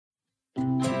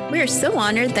We're so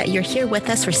honored that you're here with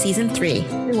us for Season 3.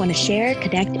 We want to share,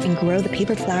 connect, and grow the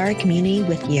paper flower community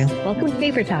with you. Welcome to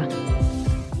Paper Talk.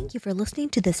 Thank you for listening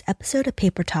to this episode of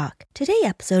Paper Talk. Today's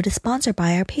episode is sponsored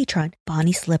by our patron,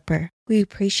 Bonnie Slipper. We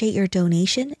appreciate your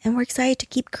donation, and we're excited to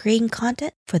keep creating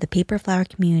content for the paper flower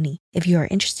community. If you are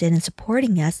interested in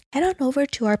supporting us, head on over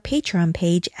to our Patreon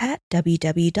page at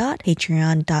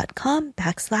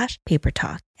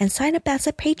www.patreon.com/papertalk and sign up as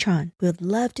a patron. We would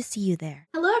love to see you there.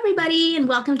 Hello, everybody, and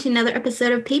welcome to another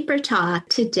episode of Paper Talk.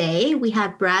 Today, we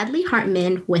have Bradley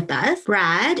Hartman with us.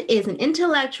 Brad is an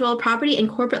intellectual property and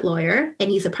corporate lawyer, and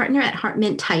he's a partner at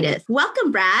Hartman Titus.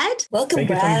 Welcome, Brad. Welcome,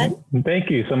 Brad. Thank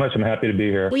you so much. I'm happy to be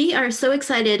here. We are so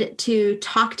excited to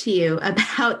talk to you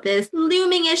about this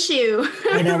looming issue.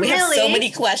 I know, we have so many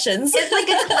questions. It's like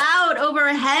a cloud over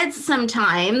our heads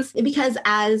sometimes, because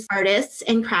as artists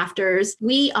and crafters,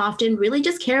 we often really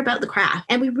just care about the craft,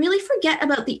 and we really forget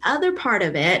about the other part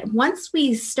of it. Once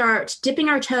we start dipping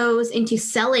our toes into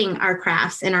selling our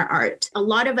crafts and our art, a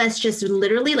lot of us just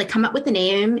literally like come up with a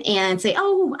name and say,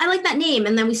 oh, I like that name.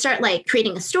 And then we start like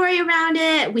creating a story around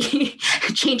it. We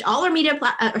change all our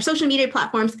our social media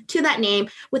platforms to that name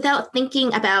without even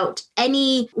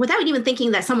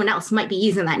thinking that someone else might be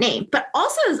using that name. But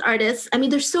also as artists, I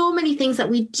mean, there's so many things that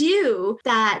we do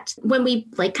that when we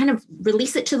like kind of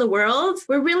release it to the world,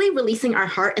 we're really releasing our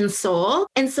heart and soul.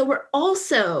 And so we're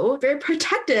also very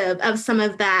protective of some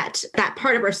of that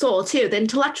part of our soul too, the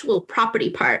intellectual property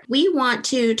part. We want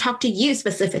to talk to you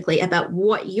specifically about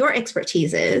what your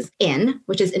expertise is in,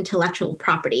 which is intellectual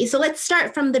property. So let's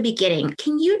start from the beginning.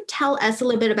 Can you tell us a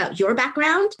little bit about your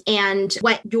background and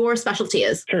what your specialty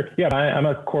is? Sure. Yeah, I'm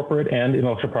a corporate and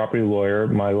intellectual property lawyer.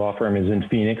 My law firm is in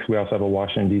Phoenix. We also have a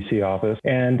Washington, D.C. office.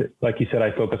 And like you said,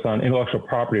 I focus on intellectual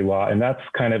property law, and that's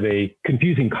kind of a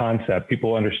confusing concept.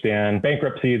 People understand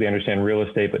bankruptcy, they understand real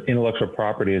estate, but intellectual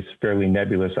property is fairly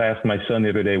nebulous. I asked my son the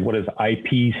other day, what does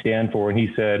IP stand for? And he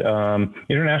said,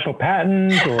 international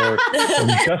patents or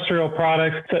industrial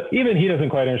products. So even he doesn't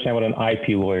quite understand what an IP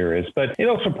lawyer is. But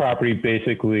intellectual property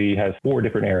basically has 4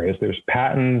 different areas. There's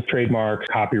patents, trademarks,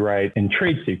 copyright, and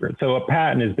trade secrets. So a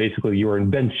patent is basically your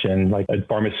invention, like a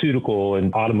pharmaceutical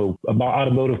and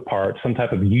automotive part, some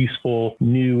type of useful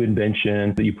new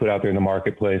invention that you put out there in the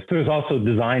marketplace. So there's also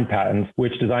design patents,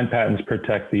 which design patents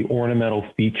protect the ornamental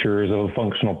features of a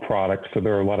functional product. So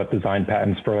there are a lot of design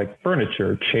patents for like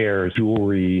furniture, chairs,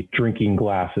 jewelry, drinking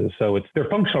glasses. So they're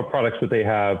functional products, but they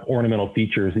have ornamental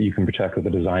features that you can protect with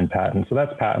a design patent. So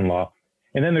that's patent law.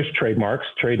 And then there's trademarks.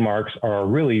 Trademarks are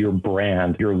really your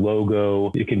brand, your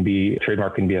logo.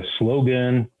 Trademark can be a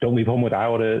slogan. Don't leave home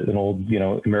without it. An old,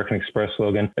 American Express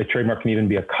slogan. A trademark can even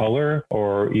be a color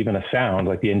or even a sound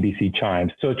like the NBC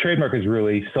chimes. So a trademark is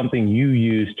really something you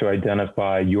use to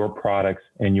identify your products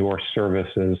and your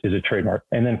services is a trademark.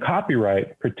 And then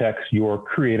copyright protects your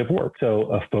creative work.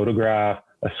 So a photograph,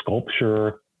 a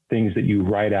sculpture, things that you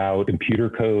write out, computer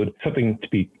code, something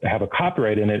to have a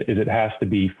copyright in it is it has to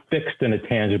be fixed in a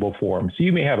tangible form. So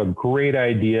you may have a great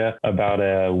idea about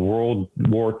a World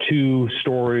War II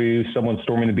story, someone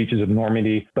storming the beaches of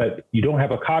Normandy, but you don't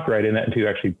have a copyright in it until you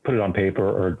actually put it on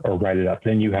paper or write it up.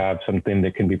 Then you have something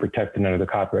that can be protected under the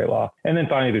copyright law. And then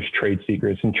finally, there's trade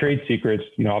secrets. And trade secrets,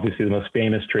 obviously the most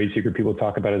famous trade secret people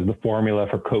talk about is the formula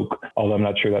for Coke, although I'm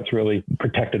not sure that's really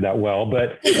protected that well.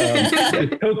 But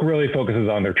Coke really focuses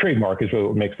on their trademark is really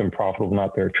what makes them profitable,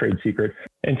 not their trade secret.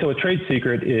 And so a trade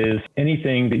secret is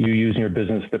anything that you use in your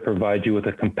business that provides you with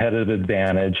a competitive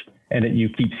advantage and that you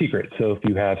keep secret. So if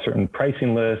you have certain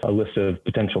pricing lists, a list of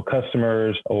potential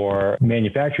customers or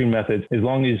manufacturing methods, as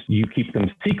long as you keep them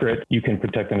secret, you can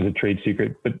protect them as a trade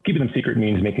secret. But keeping them secret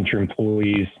means making sure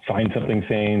employees sign something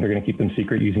saying they're going to keep them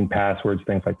secret using passwords,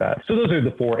 things like that. So those are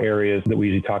the 4 areas that we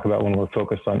usually talk about when we're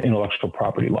focused on intellectual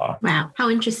property law. Wow, how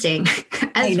interesting.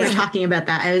 As we're talking about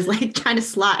that, I was like trying to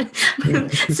slot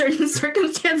certain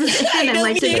circumstances in. I'm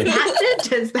like,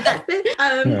 does that fit?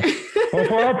 Well,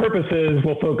 for our purposes,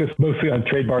 we'll focus mostly on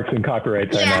trademarks and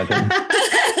copyrights, I imagine.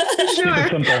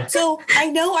 Sure. So I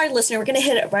know our listener, we're going to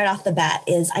hit it right off the bat,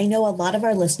 is I know a lot of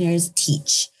our listeners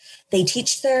teach. They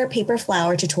teach their paper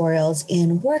flower tutorials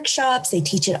in workshops. They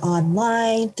teach it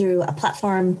online through a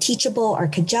platform, Teachable or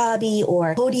Kajabi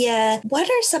or Podia. What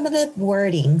are some of the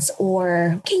wordings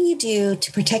or what can you do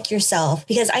to protect yourself?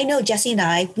 Because I know Jesse and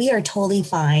I, we are totally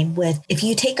fine with if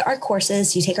you take our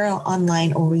courses, you take our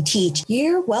online or we teach,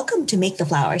 you're welcome to make the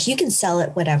flowers. You can sell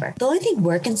it, whatever. The only thing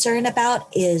we're concerned about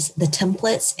is the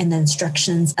templates and the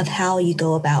instructions of how you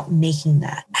go about making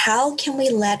that. How can we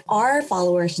let our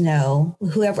followers know,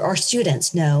 whoever our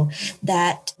students know,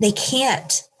 that they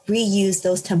can't reuse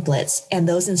those templates and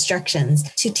those instructions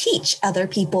to teach other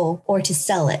people or to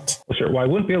sell it? Well, sure. Well, I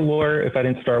wouldn't be a lawyer if I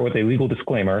didn't start with a legal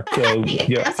disclaimer. So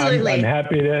Absolutely. I'm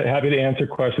happy to answer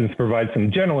questions, provide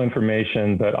some general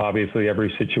information, but obviously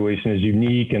every situation is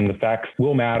unique and the facts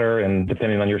will matter and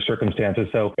depending on your circumstances.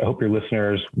 So I hope your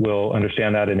listeners will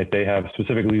understand that. And if they have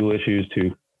specific legal issues,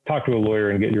 to talk to a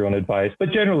lawyer and get your own advice.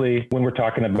 But generally, when we're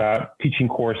talking about teaching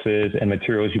courses and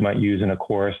materials you might use in a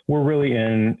course, we're really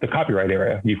in the copyright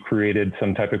area. You've created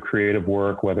some type of creative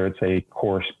work, whether it's a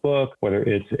course book, whether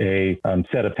it's a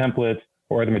set of templates,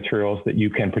 or other materials that you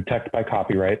can protect by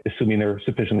copyright, assuming they're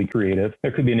sufficiently creative.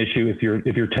 There could be an issue if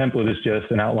your template is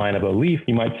just an outline of a leaf.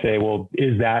 You might say, well,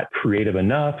 is that creative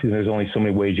enough? There's only so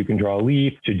many ways you can draw a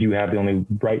leaf. Should you have the only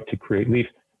right to create leaves?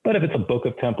 But if it's a book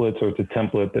of templates or it's a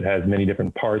template that has many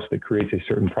different parts that creates a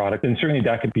certain product, then certainly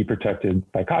that could be protected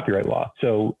by copyright law.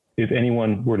 So if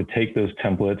anyone were to take those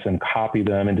templates and copy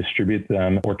them and distribute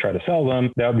them or try to sell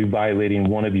them, that would be violating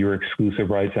one of your exclusive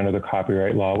rights under the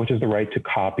copyright law, which is the right to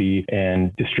copy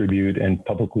and distribute and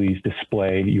publicly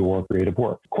display your creative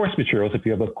work. Course materials, if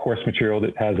you have a course material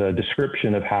that has a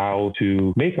description of how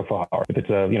to make a flower, if it's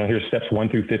here's steps 1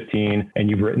 through 15, and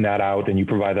you've written that out and you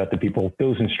provide that to people,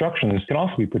 those instructions can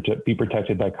also be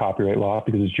protected by copyright law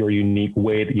because it's your unique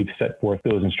way that you've set forth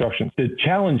those instructions. The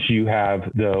challenge you have,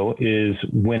 though, is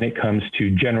when it comes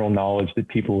to general knowledge that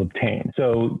people obtain.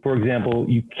 So, for example,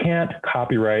 you can't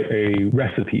copyright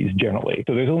recipes generally.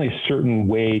 So there's only certain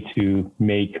ways to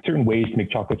make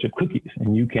chocolate chip cookies.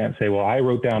 And you can't say, well, I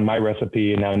wrote down my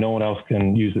recipe and now no one else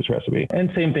can use this recipe.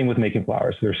 And same thing with making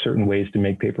flowers. There's certain ways to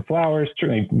make paper flowers,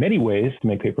 certainly many ways to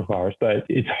make paper flowers, but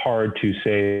it's hard to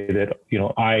say that,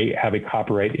 I have a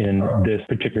copyright in this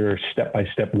particular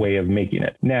step-by-step way of making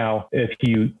it. Now, if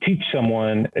you teach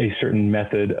someone a certain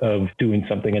method of doing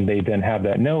something and they then have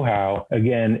that know-how,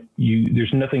 again,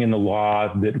 there's nothing in the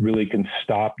law that really can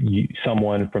stop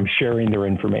someone from sharing their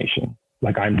information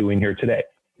like I'm doing here today.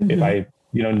 Mm-hmm.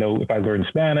 If I learn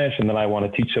Spanish and then I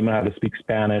want to teach someone how to speak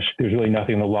Spanish, there's really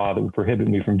nothing in the law that would prohibit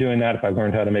me from doing that. If I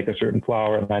learned how to make a certain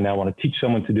flower and I now want to teach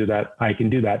someone to do that, I can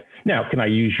do that. Now, can I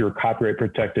use your copyright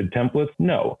protected templates?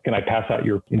 No. Can I pass out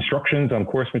your instructions on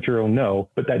course material? No.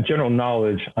 But that general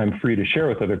knowledge, I'm free to share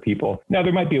with other people. Now,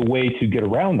 there might be a way to get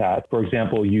around that. For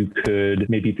example, you could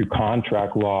maybe through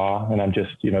contract law, and I'm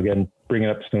just, again, bringing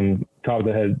up some top of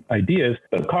the head ideas,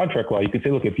 but contract law, you could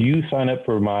say, look, if you sign up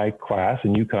for my class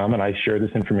and you come and I share this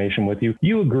information with you,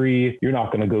 you agree you're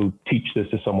not going to go teach this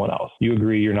to someone else. You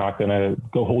agree you're not going to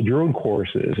go hold your own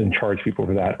courses and charge people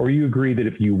for that. Or you agree that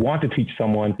if you want to teach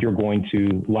someone, you're going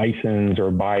to license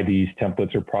or buy these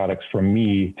templates or products from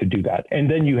me to do that. And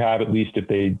then you have, at least if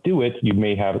they do it, you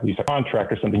may have at least a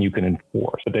contract or something you can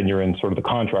enforce. But then you're in sort of the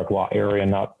contract law area,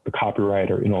 not the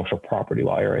copyright or intellectual property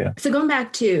law area. So going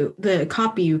back to the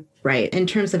copyright in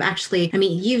terms of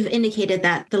you've indicated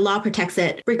that the law protects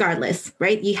it regardless,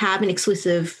 right? You have an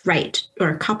exclusive right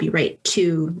or copyright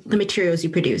to the materials you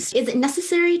produce. Is it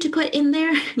necessary to put in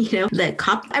there,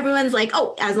 everyone's like,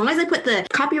 oh, as long as I put the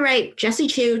copyright Jessie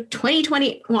Chu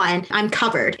 2021, I'm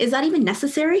covered. Is that even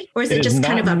necessary? Or is it just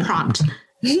kind of a prompt?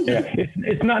 Yeah,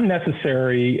 it's not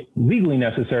legally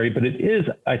necessary, but it is,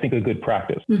 I think, a good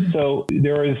practice. Mm-hmm. So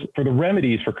there is, for the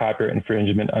remedies for copyright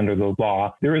infringement under the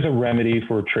law, there is a remedy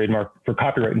for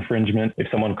copyright infringement. If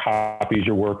someone copies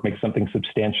your work, makes something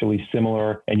substantially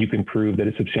similar, and you can prove that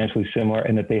it's substantially similar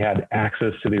and that they had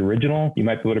access to the original, you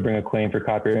might be able to bring a claim for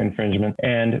copyright infringement.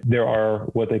 And there are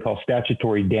what they call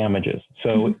statutory damages. So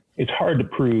mm-hmm. It's hard to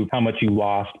prove how much you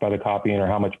lost by the copying or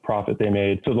how much profit they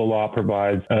made. So the law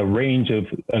provides a range of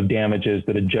damages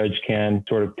that a judge can,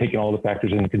 sort of taking all the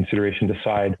factors into consideration,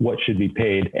 decide what should be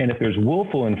paid. And if there's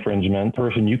willful infringement,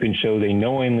 you can show they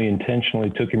knowingly, intentionally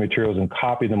took your materials and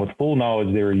copied them with full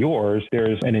knowledge they were yours,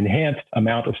 there's an enhanced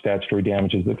amount of statutory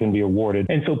damages that can be awarded.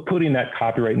 And so putting that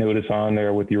copyright notice on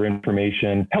there with your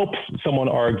information helps someone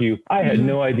argue, I had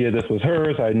no idea this was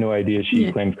hers. I had no idea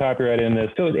she claimed copyright in this.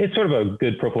 So it's sort of a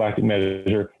good prophylactic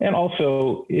measure. And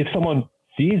also, if someone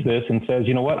sees this and says,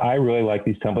 you know what, I really like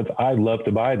these templates, I'd love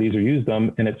to buy these or use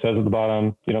them, and it says at the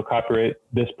bottom, copyright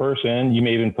this person, you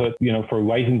may even put, for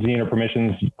licensing or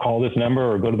permissions, call this number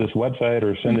or go to this website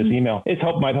or send this email.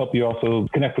 Might help you also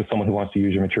connect with someone who wants to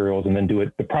use your materials and then do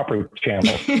it the proper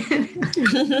channel.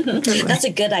 That's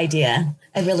a good idea.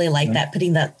 I really like that,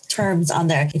 putting the terms on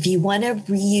there. If you want to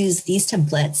reuse these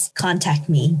templates, contact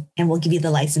me and we'll give you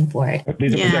the license for it.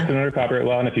 These are protected under copyright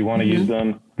law, and if you want to use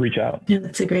them, reach out. Yeah,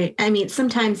 that's a great.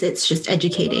 Sometimes it's just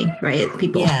educating, right?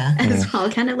 People as well,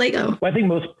 kind of like, oh. Well, I think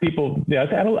most people,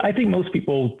 I think most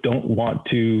people don't want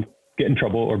to get in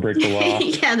trouble or break the law.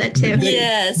 Yeah, that too.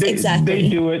 Exactly. They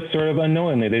do it sort of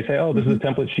unknowingly. They say, oh, this is a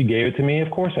template. She gave it to me.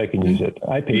 Of course I can use it.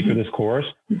 I paid for this course.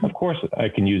 Of course I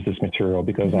can use this material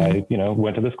because I,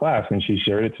 went to this class and she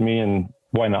shared it to me, and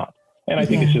why not? And I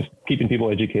think it's just keeping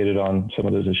people educated on some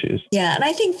of those issues. Yeah. And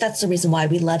I think that's the reason why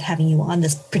we love having you on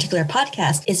this particular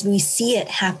podcast is we see it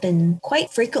happen quite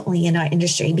frequently in our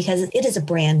industry because it is a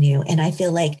brand new. And I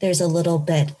feel like there's a little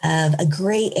bit of a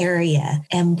gray area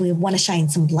and we want to shine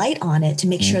some light on it to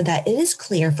make sure that it is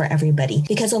clear for everybody,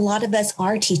 because a lot of us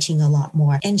are teaching a lot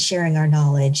more and sharing our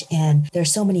knowledge. And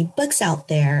there's so many books out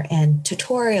there and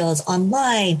tutorials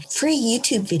online, free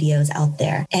YouTube videos out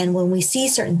there. And when we see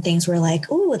certain things, we're like,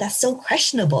 oh, that's so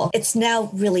questionable. It's now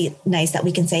really nice that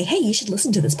we can say, hey, you should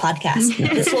listen to this podcast.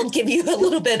 This will give you a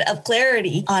little bit of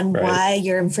clarity on why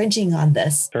you're infringing on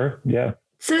this. Sure. Yeah.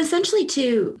 So essentially,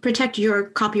 to protect your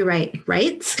copyright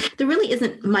rights, there really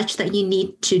isn't much that you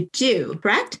need to do,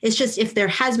 correct? It's just if there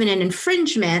has been an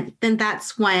infringement, then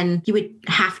that's when you would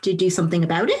have to do something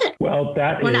about it. Well,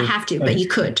 not have to, but you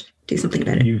could do something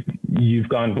about it. You've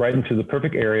gone right into the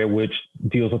perfect area, which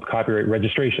deals with copyright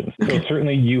registrations. Okay. So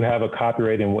certainly you have a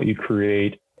copyright in what you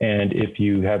create. And if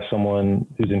you have someone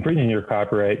who's infringing your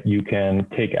copyright, you can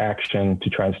take action to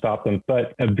try and stop them.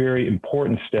 But a very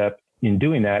important step in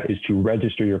doing that is to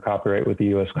register your copyright with the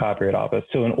U.S. Copyright Office.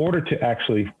 So in order to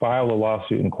actually file a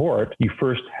lawsuit in court, you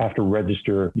first have to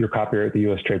register your copyright with the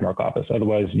U.S. Trademark Office.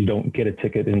 Otherwise, you don't get a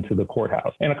ticket into the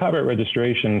courthouse. And a copyright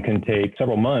registration can take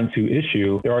several months to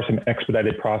issue. There are some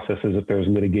expedited processes if there's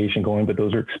litigation going, but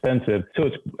those are expensive. So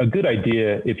it's a good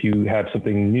idea if you have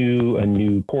something new, a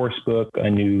new course book, a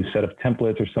new set of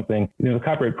templates or something. The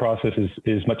copyright process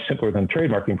is much simpler than the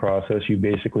trademarking process. You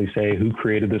basically say who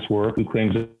created this work, who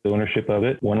claims ownership of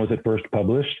it, when was it first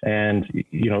published, and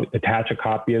attach a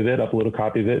copy of it, upload a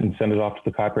copy of it, and send it off to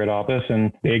the Copyright Office,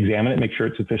 and they examine it, make sure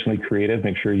it's sufficiently creative,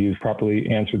 make sure you've properly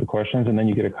answered the questions, and then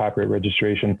you get a copyright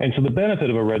registration. And so the benefit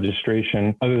of a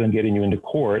registration, other than getting you into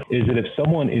court, is that if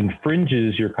someone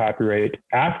infringes your copyright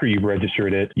after you've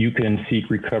registered it, you can seek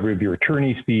recovery of your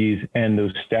attorney's fees and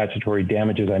those statutory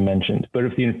damages I mentioned. But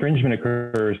if the infringement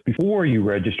occurs before you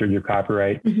registered your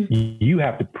copyright, you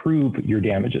have to prove your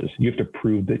damages. You have to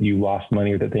prove that you lost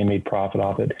money or that they made profit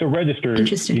off it. So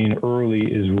registering early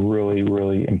is really,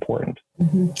 really important.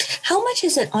 How much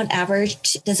is it on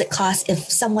average does it cost if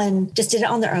someone just did it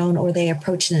on their own or they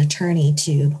approached an attorney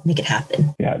to make it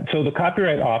happen? Yeah, so the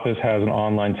Copyright Office has an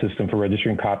online system for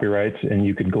registering copyrights, and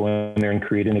you could go in there and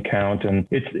create an account. And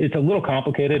it's a little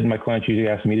complicated. My clients usually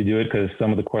ask me to do it because some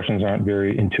of the questions aren't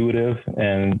very intuitive,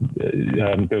 and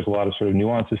there's a lot of sort of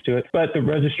nuances to it. But the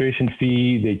registration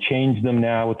fee, they changed them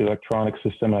now with the electronic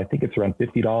system. I think it's around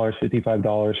 $50,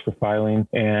 $55 for filing.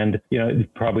 And, it's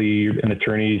probably an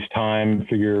attorney's time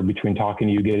figure between talking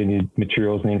to you, getting the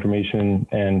materials and the information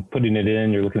and putting it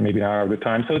in. You're looking at maybe an hour of the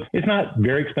time. So it's not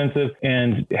very expensive.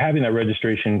 And having that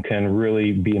registration can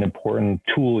really be an important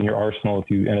tool in your arsenal if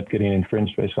you end up getting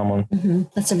infringed by someone.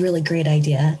 That's a really great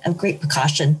idea, a great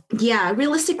precaution. Yeah.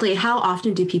 Realistically, how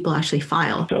often do people actually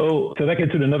file? So that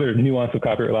gets into another nuance of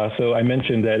copyright law. So I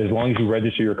mentioned that as long as you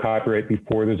register your copyright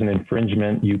before there's an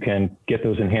infringement, you can get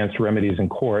those enhanced remedies in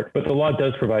court. But the law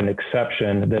does provide an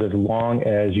exception that as long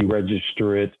as you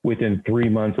register it within 3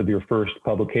 months of your first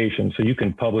publication. So you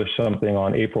can publish something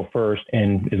on April 1st,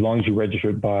 and as long as you register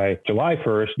it by July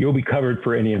 1st, you'll be covered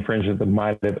for any infringement that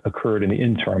might have occurred in the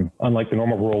interim, unlike the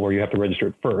normal rule where you have to register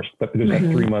it first. But there's that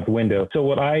 3-month window. So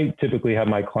what I typically have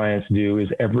my clients do is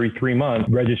every 3 months,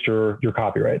 register your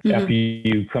copyright. After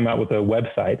you come out with a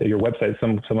website, your website,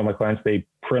 some of my clients, they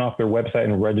print off their website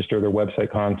and register their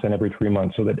website content every 3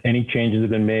 months so that any changes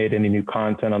have been made, any new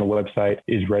content on the website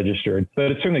is registered. But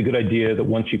it's certainly a good idea that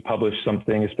once you publish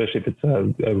something, especially if it's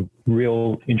a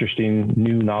real interesting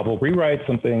new novel rewrite,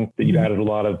 something that you've added a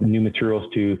lot of new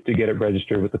materials to get it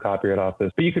registered with the Copyright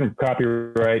Office. But you can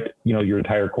copyright, your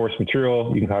entire course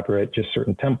material. You can copyright just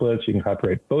certain templates. You can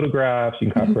copyright photographs.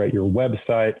 You can copyright your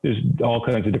website. There's all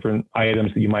kinds of different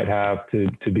items that you might have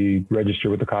to be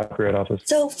registered with the Copyright Office.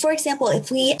 So, for example,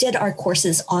 if we did our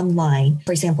courses online,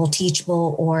 for example,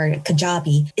 Teachable or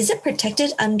Kajabi, is it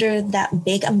protected under that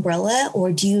big umbrella,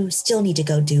 or do you still need to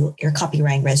go do your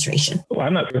copyright registration? Well,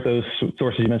 I'm not sure if those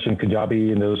sources you mentioned,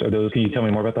 Kajabi, and those, can you tell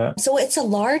me more about that? So it's a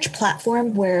large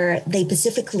platform where they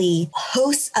specifically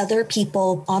host other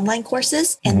people online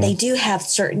courses, and they do have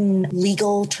certain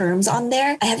legal terms on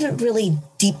there. I haven't really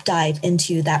deep dive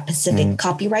into that specific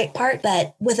copyright part,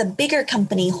 but with a bigger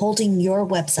company holding your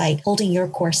website, holding your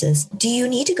courses, do you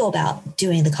need to go about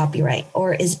doing the copyright,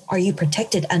 or are you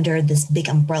protected under this big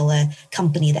umbrella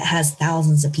company that has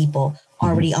thousands of people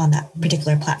already on that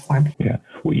particular platform. Yeah.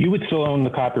 Well, you would still own the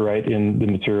copyright in the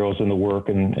materials and the work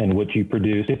and what you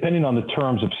produce. Depending on the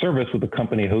terms of service with the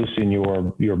company hosting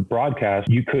your broadcast,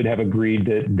 you could have agreed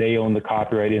that they own the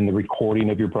copyright in the recording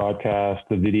of your broadcast,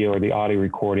 the video or the audio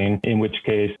recording, in which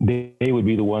case they would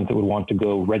be the ones that would want to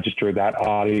go register that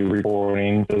audio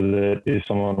recording so that if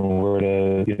someone were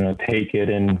to, take it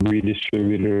and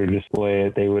redistribute it or display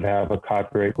it, they would have a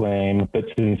copyright claim. But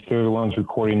since they're the ones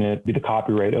recording it, be the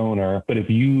copyright owner. But if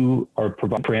you are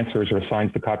providing transfers or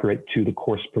assigns the copyright to the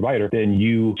course provider, then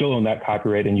you still own that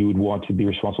copyright and you would want to be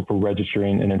responsible for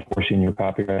registering and enforcing your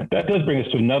copyright. That does bring us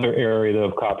to another area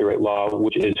of copyright law,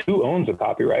 which is who owns a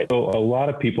copyright. So a lot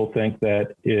of people think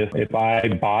that if I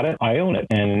bought it, I own it.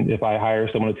 And if I hire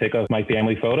someone to take my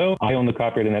family photo, I own the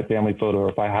copyright in that family photo. Or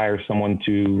if I hire someone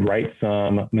to write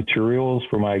some materials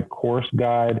for my course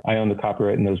guide, I own the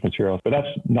copyright in those materials. But that's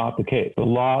not the case. The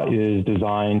law is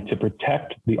designed to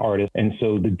protect the artist. And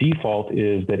so the default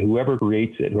is that whoever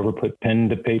creates it, whoever put pen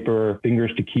to paper,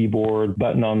 fingers to keyboard,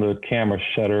 button on the camera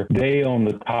shutter, they own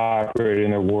the copyright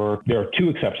in their work. There are two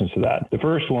exceptions to that. The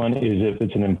first one is if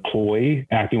it's an employee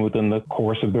acting within the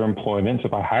course of their employment. So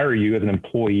if I hire you as an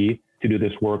employee to do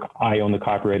this work, I own the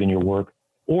copyright in your work.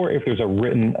 Or if there's a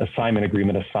written assignment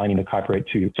agreement assigning the copyright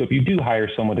to you. So if you do hire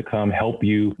someone to come help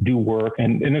you do work,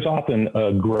 and there's often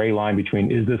a gray line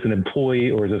between, is this an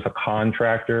employee or is this a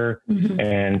contractor? Mm-hmm.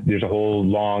 And there's a whole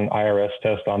long IRS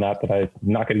test on that I'm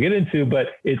not going to get into, but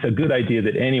it's a good idea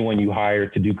that anyone you hire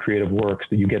to do creative works,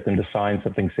 that you get them to sign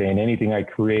something saying anything I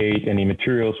create, any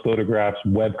materials, photographs,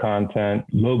 web content,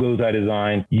 logos I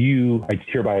design, I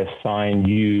hereby assign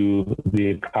you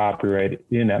the copyright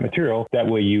in that material. That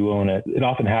way you own it. It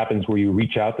often happens where you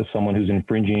reach out to someone who's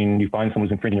infringing, you find someone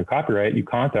who's infringing your copyright, you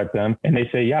contact them and they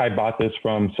say, yeah, I bought this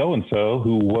from so-and-so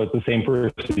who was the same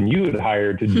person you had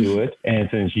hired to do it. And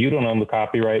since you don't own the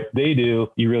copyright, they do,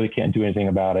 you really can't do anything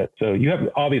about it. So you have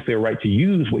obviously a right to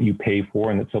use what you pay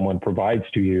for and that someone provides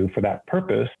to you for that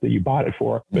purpose that you bought it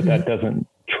for, but that doesn't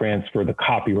transfer the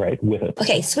copyright with it.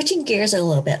 Okay, switching gears a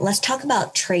little bit, let's talk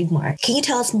about trademark. Can you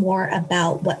tell us more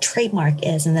about what trademark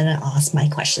is? And then I'll ask my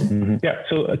question. Mm-hmm. Yeah,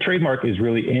 so a trademark is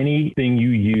really anything you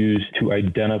use to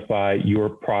identify your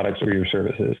products or your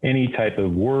services. Any type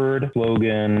of word,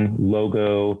 slogan,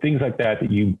 logo, things like that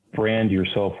you brand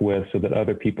yourself with so that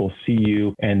other people see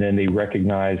you and then they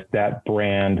recognize that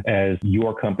brand as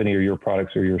your company or your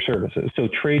products or your services. So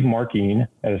trademarking,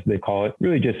 as they call it,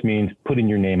 really just means putting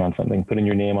your name on something, putting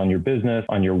your name on your business,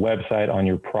 on your website, on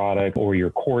your product or your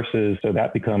courses. So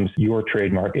that becomes your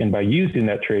trademark. And by using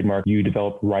that trademark, you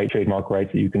develop trademark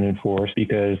rights that you can enforce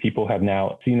because people have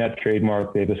now seen that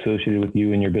trademark, they've associated with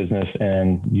you and your business,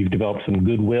 and you've developed some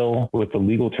goodwill with the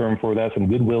legal term for that, some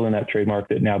goodwill in that trademark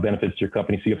that now benefits your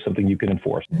company. So you have something you can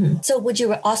enforce. Mm-hmm. So would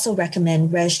you also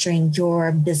recommend registering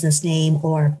your business name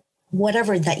or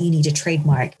whatever that you need to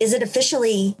trademark? Is it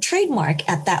officially trademark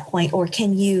at that point, or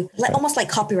can you, almost like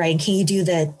copywriting, can you do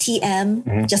the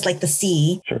TM, just like the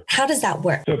C? Sure. How does that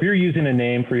work? So if you're using a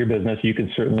name for your business, you can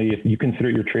certainly, if you consider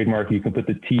it your trademark, you can put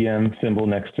the TM symbol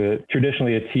next to it.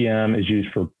 Traditionally, a TM is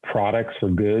used for products, for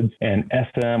goods, and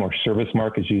SM or service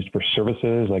mark is used for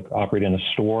services, like operate in a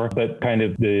store. But kind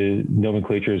of the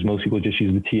nomenclature is most people just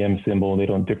use the TM symbol and they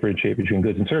don't differentiate between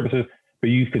goods and services. But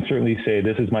you can certainly say,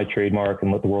 this is my trademark,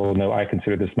 and let the world know I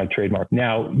consider this my trademark.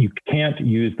 Now, you can't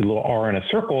use the little R in a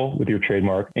circle with your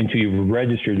trademark until you've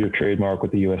registered your trademark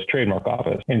with the U.S. Trademark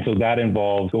Office. And so that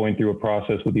involves going through a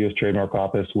process with the U.S. Trademark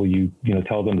Office where you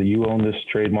tell them that you own this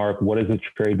trademark, what is the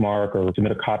trademark, or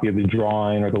submit a copy of the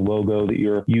drawing or the logo that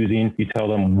you're using. You tell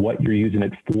them what you're using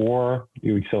it for.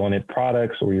 You're selling it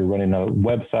products, or you're running a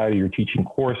website, or you're teaching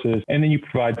courses. And then you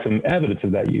provide some evidence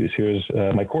of that use. Here's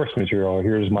my course material, or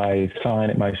here's my sign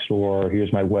at my store,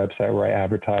 here's my website where I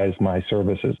advertise my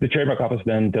services. The Trademark Office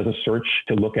then does a search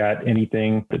to look at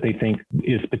anything that they think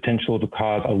is potential to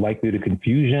cause a likelihood of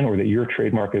confusion, or that your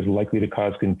trademark is likely to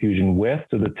cause confusion with.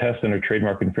 So the test under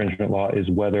trademark infringement law is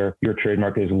whether your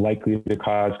trademark is likely to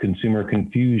cause consumer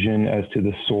confusion as to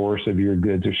the source of your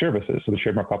goods or services. So the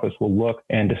Trademark Office will look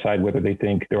and decide whether they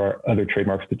think there are other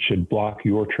trademarks that should block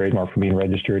your trademark from being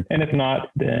registered. And if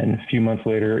not, then a few months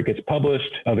later, it gets published.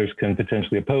 Others can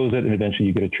potentially oppose it, and eventually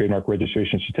you get a trademark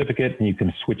registration certificate, and you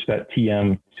can switch that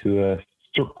TM to a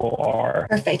circle R.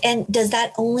 Perfect. And does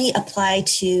that only apply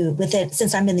to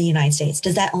since I'm in the United States,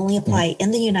 does that only apply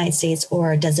in the United States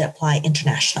or does it apply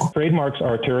international? Trademarks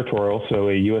are territorial. So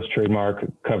a U.S. trademark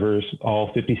covers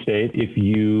all 50 states. If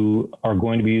you are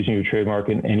going to be using your trademark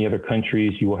in any other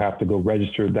countries, you will have to go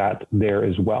register that there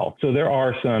as well. So there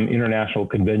are some international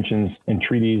conventions and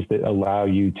treaties that allow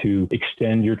you to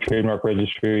extend your trademark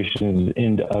registrations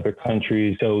into other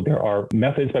countries. So there are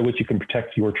methods by which you can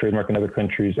protect your trademark in other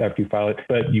countries after you file it,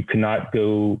 but you cannot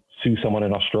go sue someone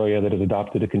in Australia that has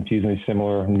adopted a confusingly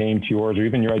similar name to yours, or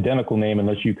even your identical name,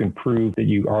 unless you can prove that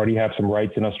you already have some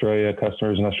rights in Australia,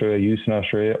 customers in Australia, use in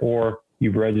Australia, or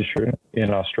you've registered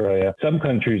in Australia. Some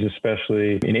countries,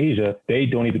 especially in Asia, they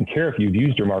don't even care if you've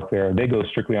used your mark there. They go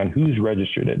strictly on who's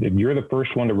registered it. If you're the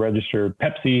first one to register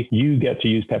Pepsi, you get to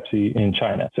use Pepsi in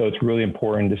China. So it's really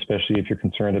important, especially if you're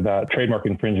concerned about trademark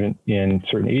infringement in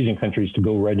certain Asian countries, to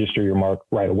go register your mark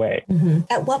right away. Mm-hmm.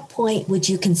 At what point would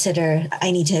you consider, I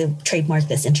need to trademark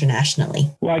this internationally?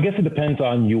 Well, I guess it depends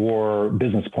on your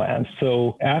business plans.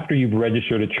 So after you've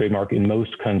registered a trademark in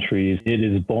most countries, it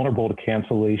is vulnerable to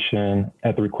cancellation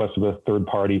at the request of a third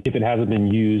party if it hasn't been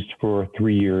used for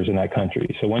 3 years in that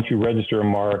country. So once you register a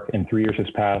mark and 3 years has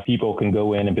passed, people can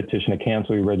go in and petition to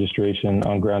cancel your registration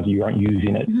on grounds that you aren't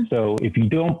using it. Mm-hmm. So if you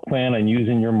don't plan on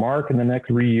using your mark in the next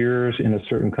 3 years in a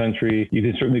certain country, you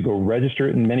can certainly go register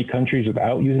it in many countries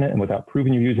without using it and without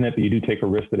proving you're using it, but you do take a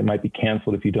risk that it might be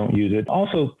canceled if you don't use it.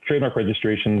 Also, trademark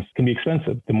registrations can be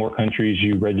expensive. The more countries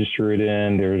you register it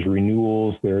in, there's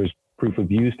renewals, there's proof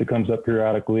of use that comes up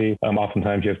periodically.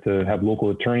 Oftentimes you have to have local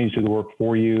attorneys do the work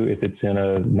for you. If it's in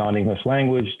a non-English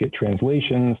language, get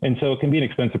translations. And so it can be an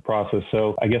expensive process.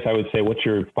 So I guess I would say, what's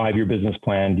your 5-year business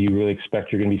plan? Do you really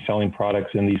expect you're going to be selling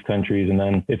products in these countries? And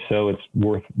then if so, it's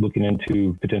worth looking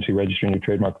into potentially registering your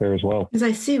trademark there as well. Because I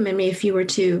assume, I mean, if you were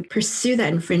to pursue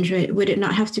that infringement, would it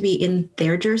not have to be in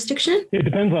their jurisdiction? It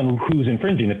depends on who's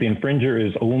infringing. If the infringer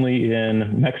is only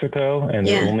in Mexico and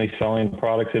they're only selling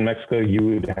products in Mexico, you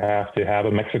would have to have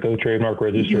a Mexico trademark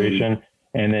registration.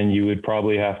 Mm-hmm. And then you would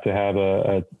probably have to have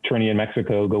a attorney in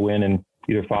Mexico go in and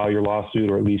either file your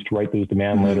lawsuit or at least write those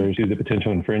demand letters to the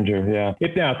potential infringer. Yeah.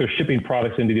 If they're shipping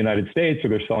products into the United States or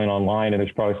they're selling online and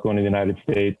there's products going to the United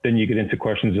States, then you get into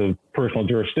questions of personal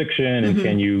jurisdiction and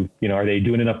can you are they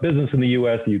doing enough business in the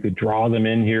U.S. that you could draw them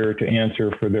in here to answer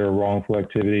for their wrongful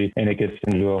activity? And it gets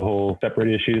into a whole separate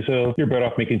issue. So you're better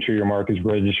off making sure your mark is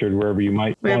registered wherever you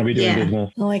might want to be doing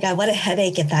business. Oh my God, what a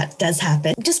headache if that does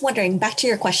happen. Just wondering, back to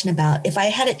your question about if I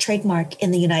had a trademark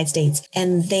in the United States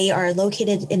and they are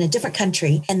located in a different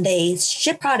country and they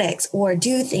ship products or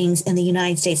do things in the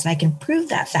United States and I can prove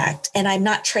that fact and I'm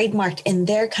not trademarked in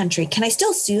their country, can I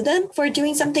still sue them for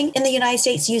doing something in the United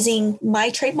States using my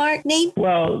trademark name?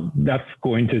 Well, that's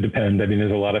going to depend. I mean,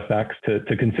 there's a lot of facts to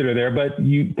consider there, but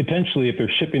you potentially, if they're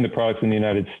shipping the products in the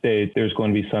United States, there's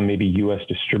going to be some maybe U.S.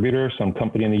 distributor, some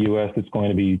company in the U.S. that's going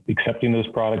to be accepting those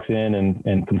products in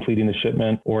and completing the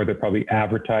shipment, or they're probably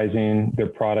advertising their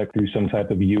product through some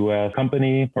type of U.S.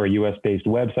 company or a U.S.-based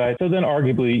website. So then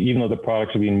arguably, even though the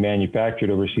products are being manufactured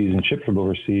overseas and shipped from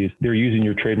overseas, they're using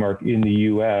your trademark in the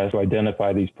U.S. to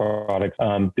identify these products.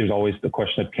 There's always the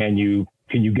question of can you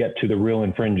get to the real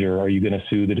infringer? Are you going to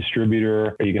sue the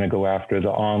distributor? Are you going to go after the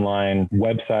online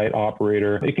website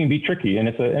operator? It can be tricky, and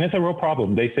it's a real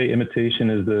problem. They say imitation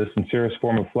is the sincerest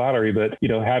form of flattery, but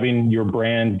having your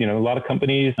brand, a lot of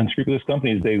companies, unscrupulous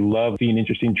companies, they love seeing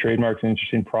interesting trademarks and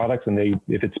interesting products, and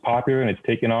if it's popular and it's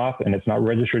taken off and it's not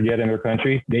registered yet in their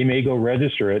country, they may go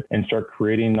register it and start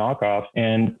creating knockoffs.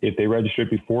 And if they register it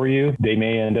before you, they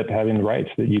may end up having the rights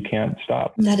that you can't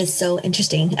stop. That is so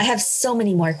interesting. I have so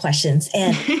many more questions.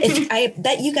 And I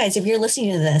bet you guys, if you're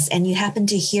listening to this and you happen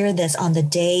to hear this on the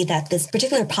day that this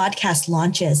particular podcast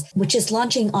launches, which is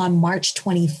launching on March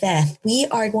 25th, we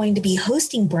are going to be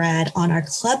hosting Brad on our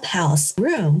Clubhouse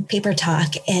room, Paper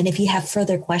Talk. And if you have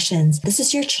further questions, this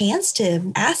is your chance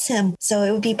to ask him. So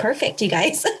it would be perfect, you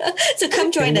guys. So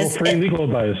come join us. Free legal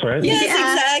advice, right?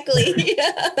 Yes, exactly.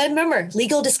 But remember,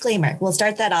 legal disclaimer. We'll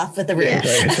start that off with the room.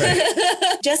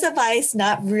 Right. Just advice,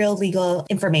 not real legal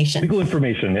information. Legal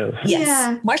information, yes. Yes.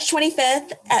 Yeah. March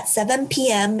 25th at 7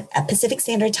 p.m. at Pacific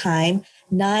Standard Time,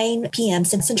 9 p.m.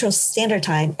 Central Standard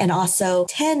Time, and also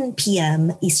 10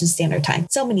 p.m. Eastern Standard Time.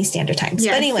 So many standard times.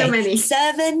 Yeah, but anyway, so many.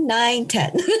 7, 9,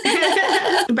 10.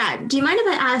 Brad, do you mind if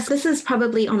I ask, this is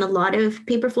probably on a lot of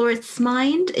paper florists'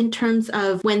 mind in terms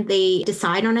of when they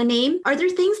decide on a name. Are there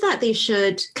things that they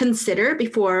should consider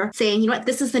before saying,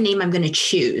 this is the name I'm going to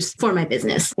choose for my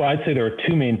business? Well, I'd say there are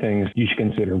two main things you should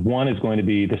consider. One is going to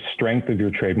be the strength of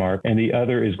your trademark, and the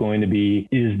other is going to be,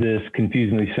 is this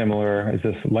confusingly similar? Is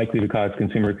this likely to cause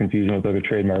consumer confusion with other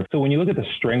trademarks. So when you look at the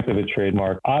strength of a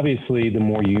trademark, obviously the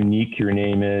more unique your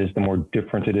name is, the more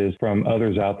different it is from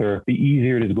others out there, the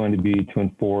easier it is going to be to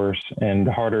enforce, and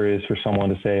the harder it is for someone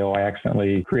to say, oh, I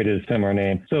accidentally created a similar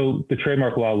name. So the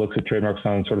trademark law looks at trademarks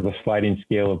on sort of a sliding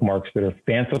scale of marks that are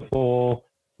fanciful,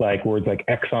 like words like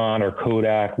Exxon or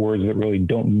Kodak, words that really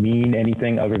don't mean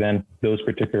anything other than those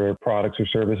particular products or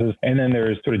services. And then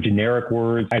there's sort of generic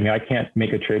words. I mean, I can't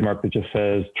make a trademark that just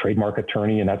says trademark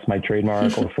attorney and that's my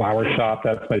trademark, or flower shop,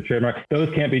 that's my trademark.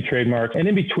 Those can't be trademarks. And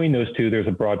in between those two, there's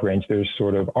a broad range. There's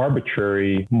sort of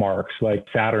arbitrary marks like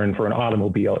Saturn for an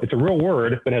automobile. It's a real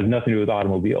word, but has nothing to do with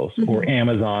automobiles, or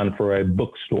Amazon for a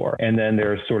bookstore. And then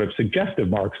there's sort of suggestive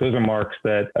marks. Those are marks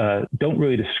that don't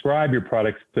really describe your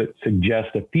products, but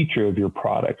suggest a feature of your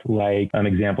product. Like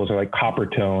examples are like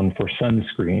Coppertone for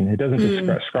sunscreen. It doesn't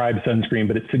describe sunscreen,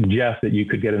 but it suggests that you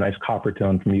could get a nice copper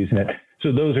tone from using it.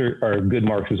 So those are good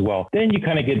marks as well. Then you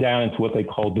kind of get down into what they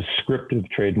call descriptive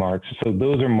trademarks. So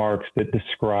those are marks that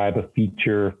describe a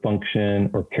feature, function,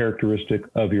 or characteristic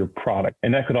of your product.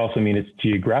 And that could also mean it's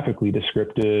geographically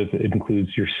descriptive. It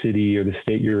includes your city or the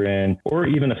state you're in, or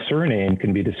even a surname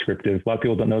can be descriptive. A lot of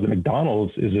people don't know that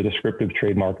McDonald's is a descriptive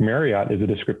trademark. Marriott is a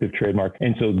descriptive trademark.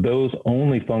 And so those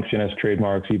only function as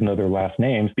trademarks, even though they're last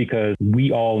names, because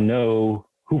we all know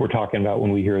who we're talking about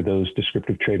when we hear those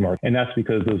descriptive trademarks. And that's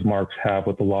because those marks have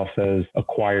what the law says,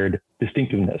 acquired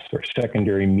distinctiveness or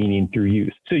secondary meaning through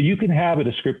use. So you can have a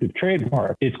descriptive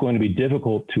trademark. It's going to be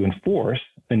difficult to enforce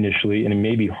initially, and it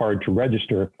may be hard to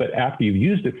register, but after you've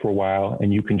used it for a while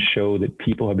and you can show that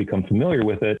people have become familiar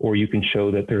with it, or you can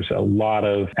show that there's a lot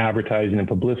of advertising and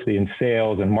publicity and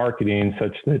sales and marketing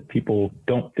such that people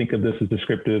don't think of this as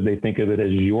descriptive, they think of it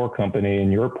as your company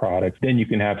and your products, then you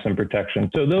can have some protection.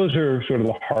 So those are sort of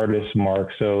the hardest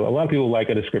marks. So a lot of people like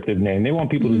a descriptive name. They want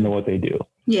people to know what they do.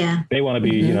 Yeah. They want to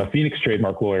be, Phoenix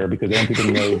trademark lawyer because they want people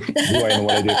to know who I am and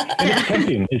what I do. And it's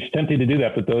tempting. It's tempting to do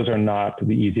that, but those are not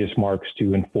the easiest marks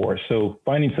to enforce. So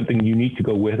finding something unique to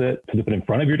go with it, to put in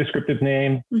front of your descriptive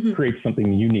name, creates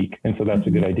something unique. And so that's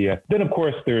a good idea. Then, of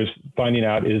course, there's finding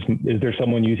out, is there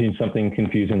someone using something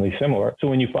confusingly similar? So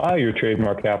when you file your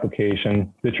trademark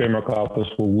application, the trademark office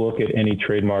will look at any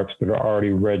trademarks that are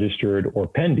already registered or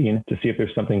pending to see if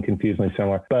there's something confusingly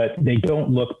similar, but they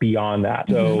don't look beyond that.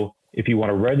 So if you want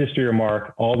to register your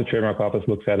mark, all the trademark office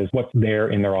looks at is what's there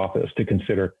in their office to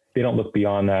consider. They don't look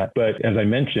beyond that. But as I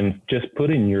mentioned, just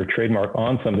putting your trademark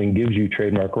on something gives you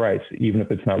trademark rights, even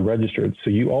if it's not registered. So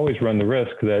you always run the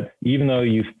risk that even though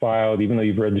you've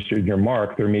registered your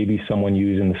mark, there may be someone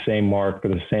using the same mark for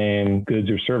the same goods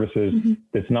or services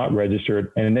that's not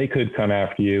registered. And they could come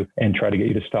after you and try to get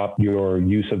you to stop your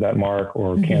use of that mark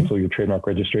or cancel your trademark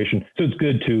registration. So it's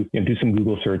good to do some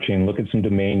Google searching, look at some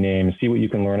domain names, see what you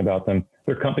can learn about them.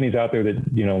 There are companies out there that,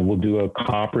 will do a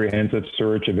comprehensive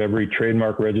search of every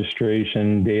trademark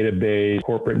registration database,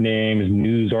 corporate names,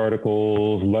 news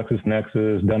articles,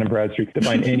 LexisNexis, Dun & Bradstreet, to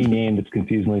find any name that's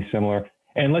confusingly similar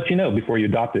and let you know before you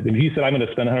adopt it. If you said, I'm going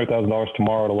to spend $100,000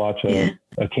 tomorrow to launch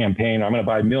a campaign, or I'm going to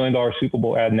buy $1 million Super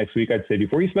Bowl ad next week, I'd say,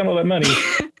 before you spend all that money,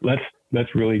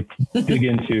 let's really dig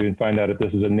into and find out if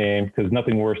this is a name, because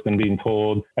nothing worse than being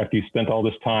told after you spent all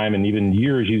this time and even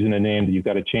years using a name that you've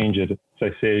got to change it. So I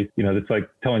say, it's like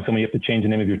telling someone you have to change the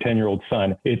name of your 10-year-old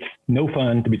son. It's no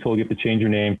fun to be told you have to change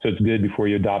your name. So it's good before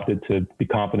you adopt it to be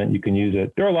confident you can use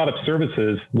it. There are a lot of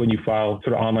services when you file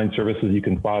sort of online services, you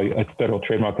can file a federal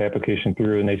trademark application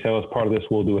through, and they say, as part of this,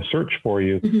 we'll do a search for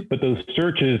you. But those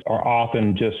searches are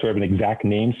often just sort of an exact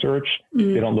name search.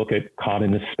 They don't look at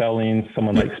common misspellings.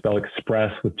 Someone might spell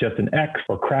Express with just an X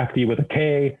or Crafty with a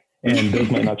K, and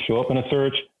those might not show up in a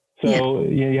search. So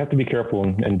you have to be careful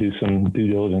and do some due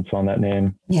diligence on that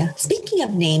name. Yeah. Speaking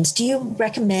of names, do you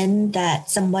recommend that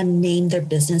someone name their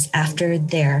business after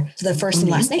their first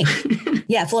and last name?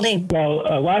 Yeah, full name. Well,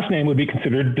 last name would be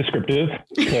considered descriptive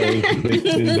because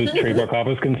the trademark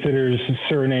office considers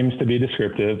surnames to be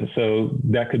descriptive. So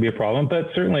that could be a problem. But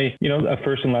certainly, a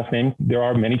first and last name, there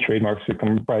are many trademarks that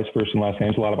comprise first and last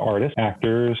names. A lot of artists,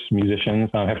 actors,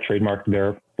 musicians have trademarked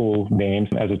their full names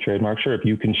as a trademark. Sure, if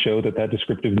you can show that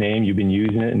descriptive name, you've been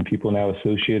using it and people now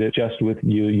associate it just with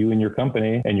you and your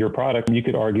company and your product, you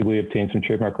could arguably obtain some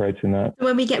trademark rights in that.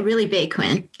 When we get really big,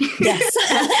 Quinn. Yes.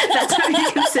 That's how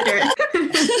you consider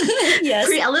it. Yes.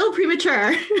 A little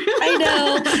premature. I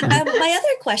know. My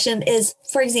other question is,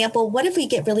 for example, what if we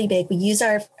get really big? We use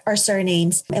our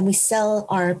surnames and we sell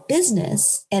our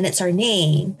business and it's our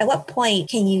name. At what point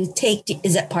can you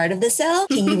is it part of the sale?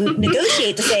 Can you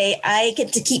negotiate to say, I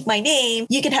get to keep my name,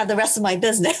 you can have the rest of my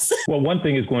business? Well, one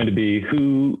thing is going to be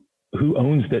who who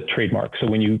owns that trademark. So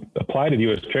when you apply to the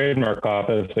U.S. Trademark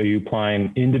Office, are you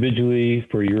applying individually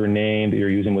for your name that you're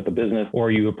using with the business, or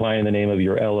are you applying in the name of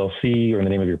your LLC or in the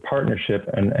name of your partnership?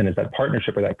 And is that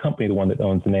partnership or that company the one that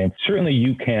owns the name? Certainly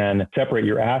you can separate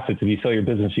your assets. If you sell your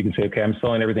business, you can say, okay, I'm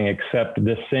selling everything except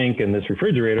this sink and this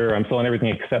refrigerator. I'm selling everything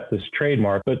except this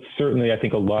trademark. But certainly I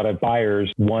think a lot of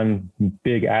buyers, one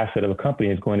big asset of a company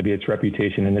is going to be its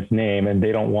reputation and its name. And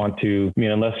they don't want to,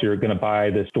 unless you're going to buy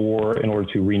the store in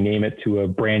order to rename it to a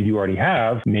brand you already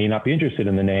have, may not be interested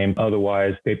in the name.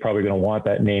 Otherwise, they're probably going to want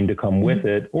that name to come with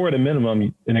it, or at a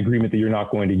minimum, an agreement that you're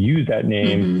not going to use that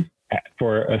name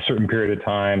for a certain period of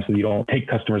time, so you don't take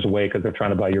customers away because they're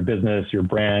trying to buy your business, your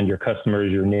brand, your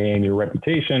customers, your name, your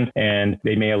reputation. And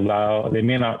they may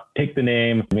not take the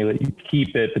name, may let you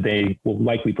keep it, but they will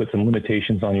likely put some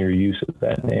limitations on your use of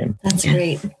that name. That's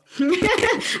great.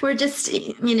 We're just,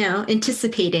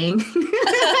 anticipating.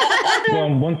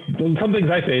 Well, some things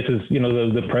I face is,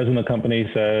 the president of the company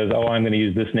says, oh, I'm going to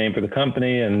use this name for the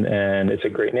company, and it's a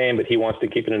great name, but he wants to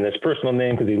keep it in his personal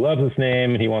name because he loves this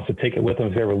name and he wants to take it with him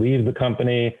if he ever leaves the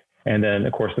company. And then,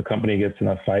 of course, the company gets in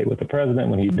a fight with the president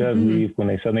when he does leave, when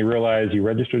they suddenly realize you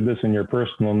registered this in your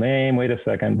personal name. Wait a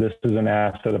second, this is an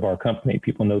asset of our company.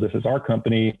 People know this is our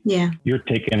company. Yeah. You're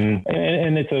taking,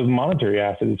 and it's a monetary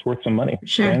asset. It's worth some money.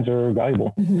 Sure. Brands are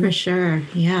valuable. For sure.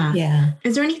 Yeah. Yeah.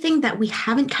 Is there anything that we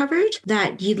haven't covered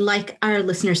that you'd like our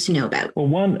listeners to know about? Well,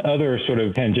 one other sort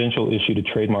of tangential issue to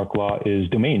trademark law is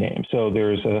domain names. So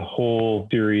there's a whole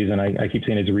series, and I keep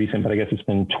saying it's recent, but I guess it's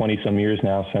been 20 some years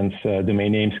now since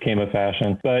domain names came of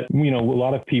fashion. But, a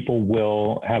lot of people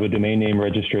will have a domain name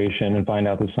registration and find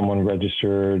out that someone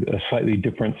registered a slightly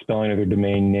different spelling of their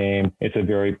domain name. It's a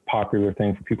very popular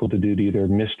thing for people to do, to either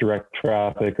misdirect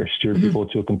traffic or steer people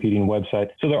to a competing website.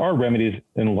 So there are remedies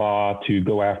in law to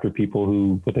go after people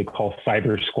who, what they call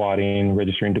cyber squatting,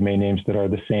 registering domain names that are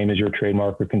the same as your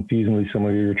trademark or confusingly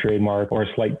similar to your trademark, or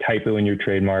a slight typo in your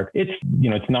trademark. It's,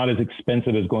 it's not as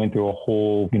expensive as going through a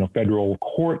whole, federal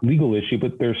court legal issue,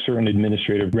 but there's certain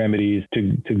administrative remedies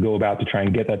to go about to try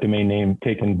and get that domain name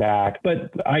taken back.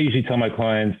 But I usually tell my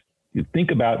clients,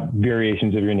 think about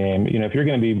variations of your name. If you're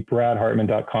going to be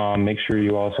bradhartman.com, make sure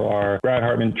you also are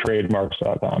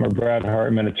bradhartmantrademarks.com or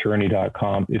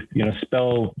bradhartmanattorney.com. If,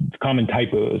 spell common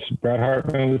typos,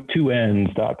 bradhartman with 2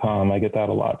 N's.com. I get that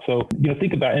a lot. So,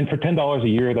 think about, and for $10 a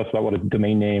year, that's about what a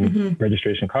domain name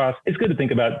registration costs. It's good to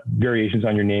think about variations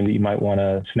on your name that you might want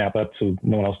to snap up so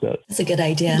no one else does. That's a good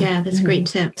idea. Yeah, that's great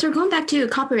tip. So going back to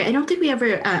copyright, I don't think we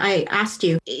ever, I asked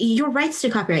you, your rights to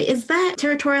copyright, is that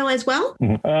territorial as well?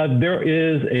 There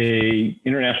is a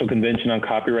international convention on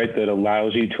copyright that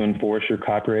allows you to enforce your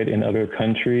copyright in other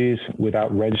countries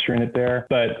without registering it there.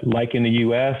 But like in the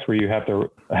U.S., where you have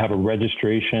to have a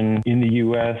registration in the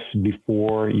U.S.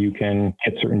 before you can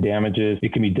get certain damages,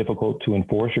 it can be difficult to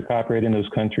enforce your copyright in those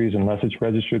countries unless it's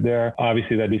registered there.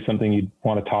 Obviously, that'd be something you'd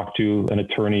want to talk to an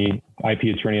attorney, IP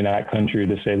attorney in that country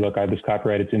to say, look, I have this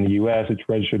copyright, it's in the U.S., it's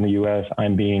registered in the U.S.,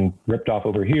 I'm being ripped off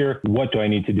over here. What do I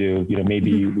need to do?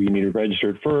 Maybe we need to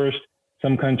register it first.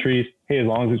 Some countries, hey, as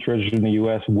long as it's registered in the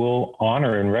U.S., we'll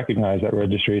honor and recognize that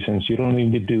registration. So you don't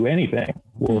need to do anything.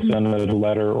 We'll send a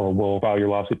letter or we'll file your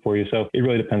lawsuit for you. So it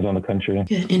really depends on the country.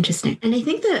 Good, interesting. And I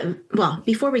think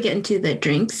before we get into the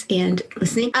drinks and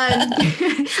listening,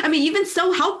 you've been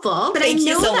so helpful. But Thank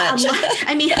you so much.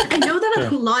 I know that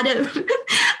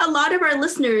a lot of our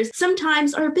listeners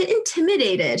sometimes are a bit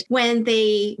intimidated when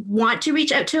they want to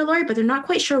reach out to a lawyer, but they're not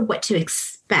quite sure what to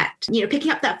expect.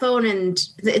 Picking up that phone, and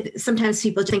sometimes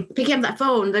people think picking up that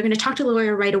phone, they're going to talk to the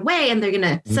lawyer right away and they're going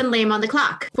to suddenly am on the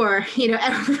clock for,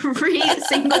 every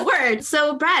single word.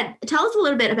 So Brad, tell us a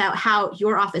little bit about how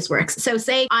your office works. So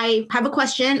say I have a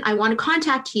question, I want to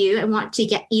contact you, I want to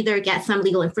get some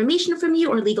legal information from you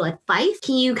or legal advice.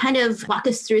 Can you kind of walk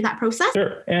us through that process?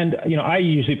 Sure. And, I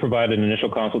usually provide an initial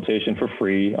consultation for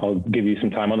free. I'll give you some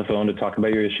time on the phone to talk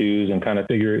about your issues and kind of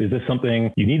figure, is this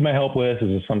something you need my help with? Is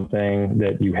this something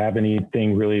that you have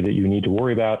anything really that you need to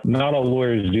worry about? Not all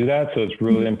lawyers do that. So it's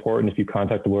really important if you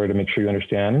contact a lawyer to make sure you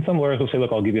understand. And some lawyers will say,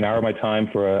 look, I'll give you an hour of my time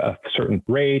for a certain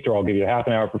rate, or I'll give you a half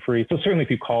an hour for free. So certainly if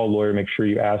you call a lawyer, make sure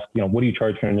you ask, what do you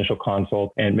charge for an initial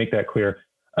consult, and make that clear.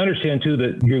 Understand too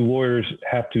that your lawyers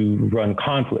have to run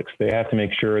conflicts. They have to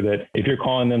make sure that if you're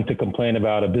calling them to complain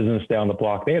about a business down the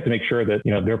block, they have to make sure that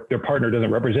their partner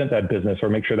doesn't represent that business, or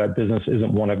make sure that business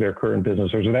isn't one of their current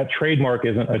businesses, or that trademark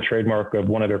isn't a trademark of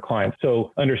one of their clients.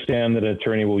 So understand that an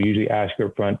attorney will usually ask you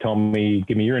up front,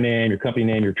 give me your name, your company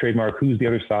name, your trademark, who's the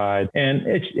other side, and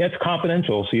it's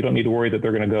confidential. So you don't need to worry that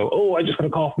they're going to go, oh, I just got a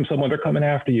call from someone, they're coming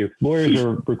after you. Lawyers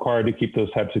are required to keep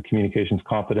those types of communications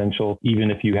confidential,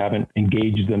 even if you haven't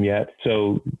engaged used them yet.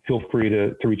 So feel free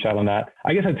to reach out on that.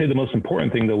 I guess I'd say the most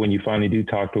important thing, though, when you finally do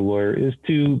talk to a lawyer is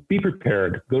to be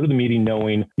prepared. Go to the meeting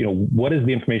knowing, what is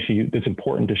the information that's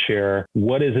important to share?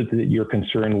 What is it that you're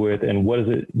concerned with? And what is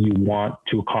it you want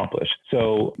to accomplish?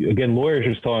 So again, lawyers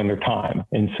are selling their time.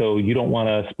 And so you don't want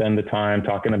to spend the time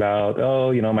talking about,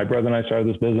 my brother and I started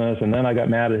this business and then I got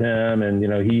mad at him and,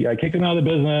 I kicked him out of the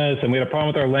business and we had a problem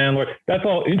with our landlord. That's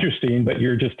all interesting, but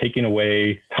you're just taking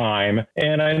away time.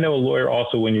 And I know a lawyer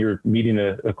also, when you're meeting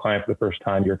a client for the first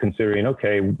time, you're considering,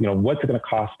 okay, what's it going to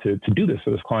cost to do this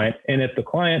for this client? And if the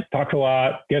client talks a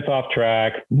lot, gets off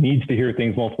track, needs to hear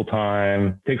things multiple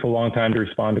times, takes a long time to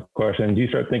respond to questions, you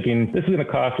start thinking this is going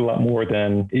to cost a lot more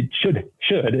than it should.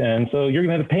 And so you're going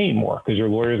to end up paying more because your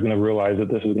lawyer is going to realize that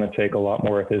this is going to take a lot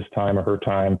more of his time or her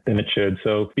time than it should.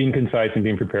 So being concise and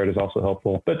being prepared is also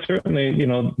helpful. But certainly,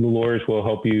 the lawyers will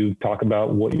help you talk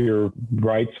about what your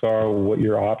rights are, what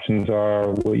your options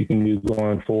are, what you can do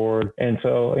going forward. And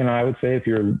so, I would say if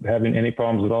you're having any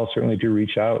problems at all, certainly do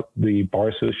reach out. The bar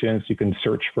associations, you can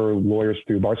search for lawyers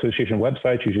through bar association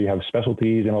websites. Usually have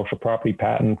specialties, intellectual property,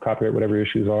 patent, copyright, whatever your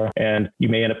issues are. And you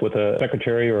may end up with a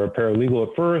secretary or a paralegal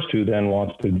at first who then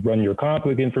wants to run your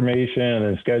conflict information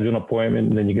and schedule an appointment.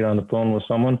 And then you get on the phone with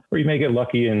someone, or you may get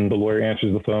lucky and the lawyer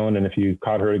answers the phone. And if you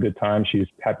caught her at a good time, she's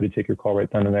happy to take your call right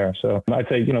then and there. So I'd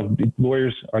say,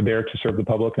 lawyers are there to serve the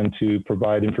public and to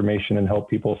provide information and help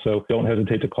people. So don't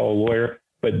hesitate to call a lawyer,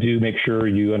 but do make sure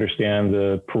you understand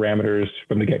the parameters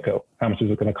from the get-go. How much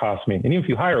is it going to cost me? And even if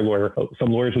you hire a lawyer, some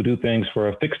lawyers will do things for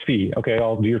a fixed fee. Okay,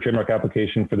 I'll do your trademark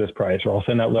application for this price, or I'll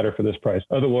send that letter for this price.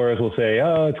 Other lawyers will say,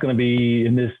 it's going to be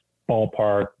in this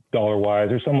ballpark dollar-wise,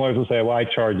 or some lawyers will say, well, I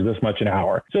charge this much an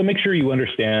hour. So make sure you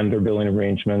understand their billing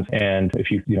arrangements. And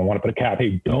if you want to put a cap,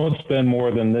 hey, don't spend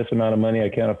more than this amount of money, I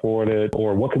can't afford it.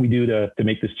 Or what can we do to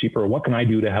make this cheaper? What can I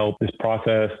do to help this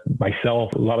process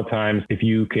myself? A lot of times, if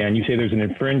you say there's an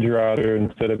infringer out there,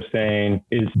 instead of saying,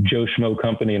 is Joe Schmo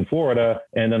Company in Florida?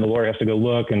 And then the lawyer has to go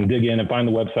look and dig in and find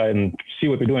the website and see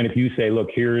what they're doing. If you say, look,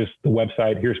 here's the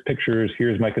website, here's pictures,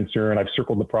 here's my concern, I've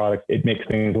circled the product, it makes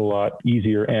things a lot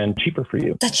easier and cheaper for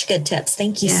you. Such good tips.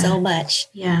 Thank you so much.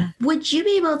 Yeah. Would you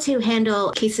be able to handle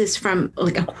cases from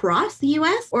across the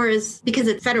U.S. or because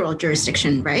it's federal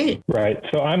jurisdiction, right? Right.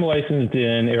 So I'm licensed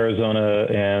in Arizona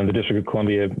and the District of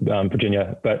Columbia,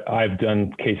 Virginia, but I've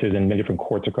done cases in many different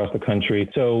courts across the country.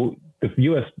 So the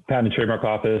U.S. Patent and Trademark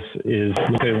Office is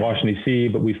located in Washington, D.C.,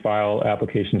 but we file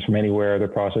applications from anywhere. They're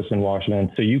processed in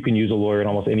Washington. So you can use a lawyer in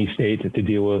almost any state to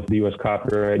deal with the U.S.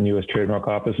 Copyright and U.S. Trademark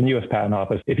Office and U.S. Patent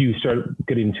Office. If you start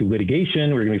getting into litigation,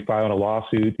 where you're going to be filing a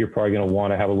lawsuit, you're probably going to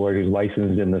want to have a lawyer who's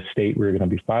licensed in the state where you're going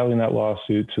to be filing that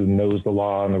lawsuit, who knows the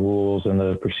law and the rules and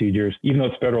the procedures. Even though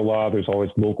it's federal law, there's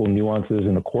always local nuances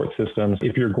in the court systems.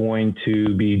 If you're going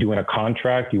to be doing a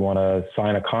contract, you want to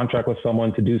sign a contract with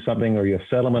someone to do something, or you have a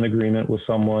settlement agreement with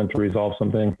someone to resolve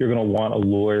something, you're going to want a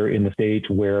lawyer in the state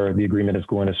where the agreement is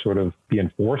going to sort of be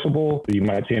enforceable. You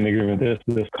might say in the agreement,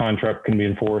 this contract can be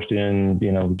enforced in,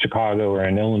 Chicago or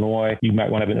in Illinois. You might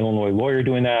want to have an Illinois lawyer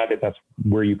doing that if that's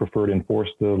where you prefer to enforce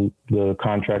the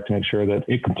contract, to make sure that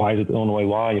it complies with Illinois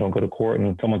law. You don't go to court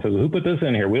and someone says, who put this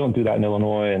in here? We don't do that in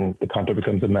Illinois, and the contract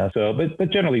becomes a mess. So,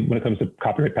 but generally, when it comes to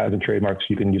copyright, patents, and trademarks,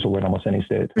 you can use a lawyer in almost any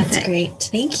state. That's great.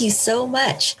 Thank you so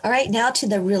much. All right, now to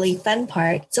the really fun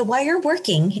part. So while you're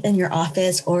working in your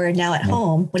office or now at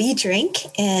home, what do you drink?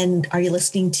 And are you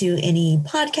listening to any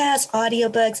podcasts,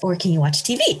 audiobooks, or can you watch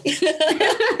TV?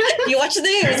 You watch the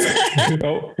news.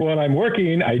 So when I'm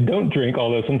working, I don't drink,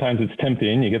 although sometimes it's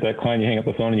tempting. You get that client, you hang up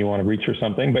the phone and you want to reach for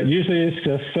something, but usually it's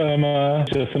just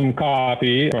some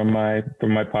coffee from my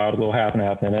pot, a little half and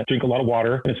half in it. Drink a lot of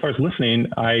water. And as far as listening,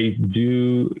 my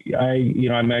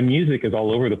music is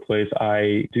all over the place.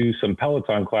 I do some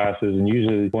Peloton classes, and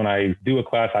usually when I do a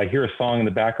class, I hear a song in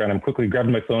the background. I'm quickly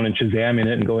grabbing my phone and Shazamming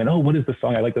it and going, oh, what is the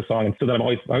song? I like the song. And so that I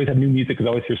always have new music, because I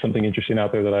always hear something interesting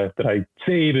out there that I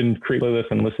save and create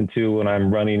playlists and listen to when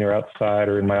I'm running or outside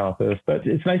or in my office. But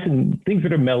it's nice, and things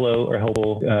that are mellow are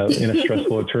helpful in a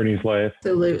stressful attorney's life.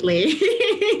 Absolutely.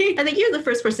 I think you're the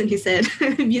first person who said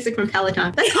music from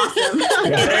Peloton. That's awesome.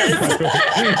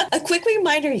 A quick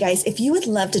reminder, you guys, if you would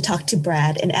love to talk to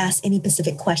Brad and ask any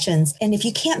specific questions, and if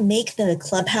you can't make the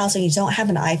Clubhouse or you don't have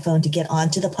an iPhone to get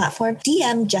onto the platform,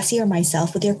 DM Jesse or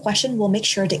myself with your question. We'll make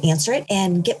sure to answer it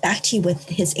and get back to you with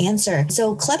his answer.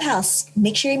 So Clubhouse,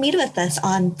 make sure you meet with us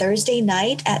on Thursday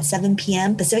night at 7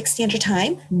 p.m. Pacific Standard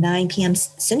Time, 9 p.m.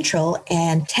 Central,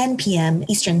 and 10 p.m.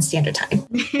 Eastern Standard Time.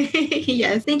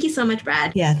 Yes. Thank you so much,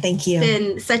 Brad. Yeah, thank you. It's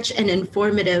been such an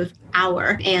informative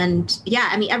hour. And yeah,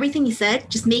 I mean, everything you said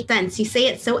just makes sense. You say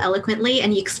it so eloquently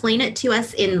and you explain it to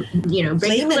us in,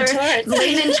 regular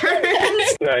layman terms.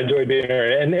 I enjoyed being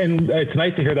here. And it's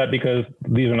nice to hear that because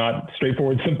these are not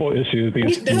straightforward, simple issues.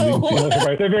 There's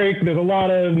a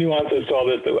lot of nuances to all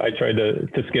this that I tried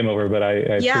to skim over, but I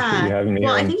appreciate you having me.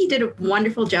 Well, I think you did a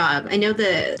wonderful job. I know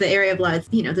the area of law is,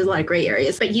 there's a lot of gray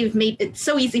areas, but you've made it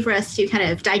so easy for us to kind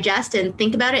of digest and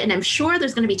think about it. And I'm sure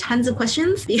there's going to be tons of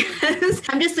questions because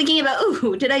I'm just thinking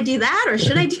about, did I do that or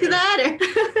should I do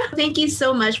that? Thank you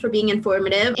so much for being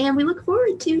informative. And we look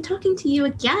forward to talking to you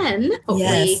again,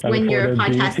 hopefully, when your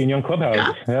podcast. Seeing you on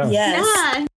Clubhouse. Yeah.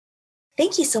 Yes.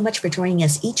 Thank you so much for joining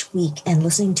us each week and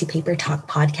listening to Paper Talk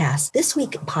Podcast. This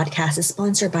week's podcast is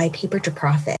sponsored by Paper to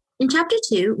Profit. In Chapter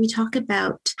 2, we talk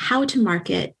about how to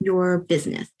market your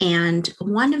business. And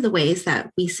one of the ways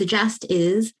that we suggest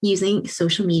is using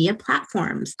social media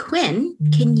platforms. Quinn,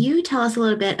 can you tell us a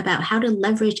little bit about how to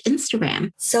leverage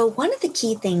Instagram? So one of the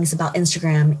key things about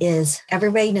Instagram is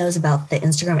everybody knows about the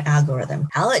Instagram algorithm,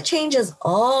 how it changes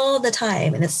all the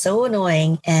time. And it's so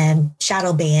annoying, and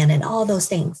shadow ban and all those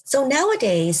things. So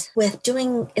nowadays, with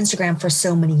doing Instagram for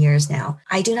so many years now,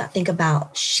 I do not think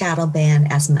about shadow ban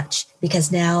as much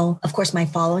because now, of course, my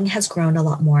following has grown a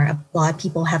lot more. A lot of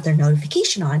people have their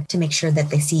notification on to make sure that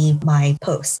they see my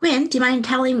posts. Quinn, do you mind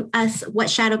telling us what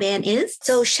shadow ban is?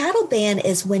 So shadow ban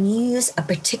is when you use a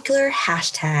particular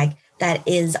hashtag that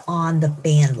is on the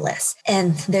ban list.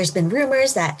 And there's been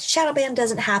rumors that shadow ban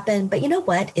doesn't happen, but you know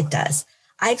what? It does.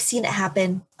 I've seen it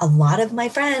happen. A lot of my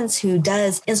friends who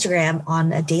does Instagram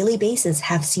on a daily basis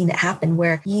have seen it happen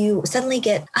where you suddenly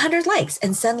get 100 likes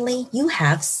and suddenly you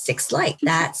have 6 likes.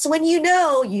 That's when you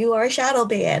know you are shadow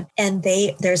banned. And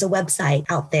there's a website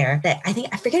out there that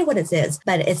I forget what it is,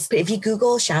 but if you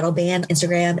Google shadow ban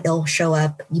Instagram, it'll show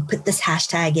up. You put this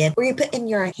hashtag in or you put in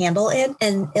your handle in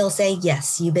and it'll say,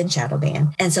 yes, you've been shadow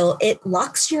banned. And so it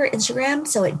locks your Instagram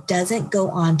so it doesn't go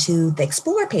onto the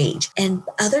Explore page. And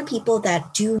other people that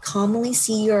do commonly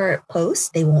see your posts,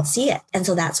 they won't see it. And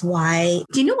so that's why.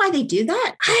 Do you know why they do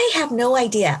that? I have no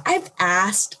idea. I've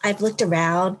asked, I've looked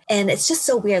around, and it's just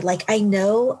so weird. Like I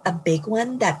know a big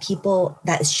one that people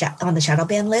that is on the shadow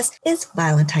ban list is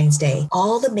Valentine's Day,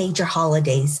 all the major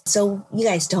holidays. So you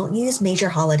guys don't use major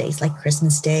holidays like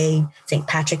Christmas Day, St.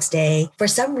 Patrick's Day. For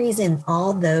some reason,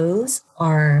 all those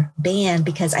are banned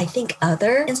because I think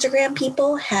other Instagram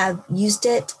people have used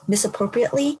it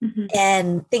misappropriately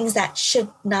and things that should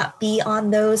not be on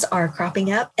those are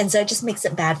cropping up. And so it just makes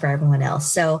it bad for everyone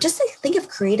else. So just to think of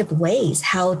creative ways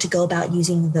how to go about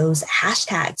using those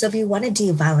hashtags. So if you want to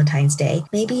do Valentine's Day,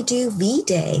 maybe do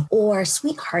V-Day or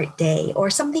Sweetheart Day or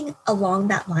something along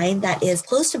that line that is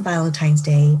close to Valentine's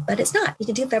Day, but it's not. You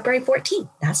can do February 14th.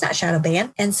 That's not shadow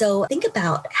ban. And so think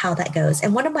about how that goes.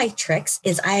 And one of my tricks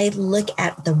is I look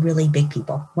at the really big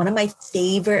people. One of my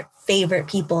favorite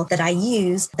people that I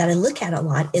use that I look at a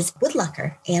lot is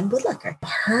Woodlucker, Ann Woodlucker.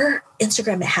 Her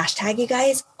Instagram hashtag, you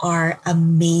guys, are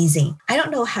amazing. I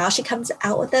don't know how she comes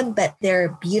out with them, but they're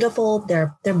beautiful.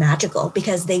 They're magical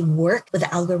because they work with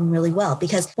the algorithm really well.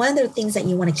 Because one of the things that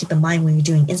you want to keep in mind when you're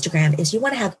doing Instagram is you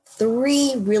want to have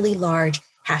 3 really large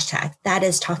hashtag that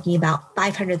is talking about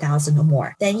 500,000 or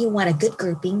more. Then you want a good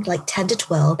grouping like 10 to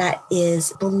 12 that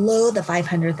is below the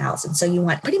 500,000. So you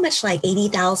want pretty much like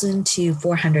 80,000 to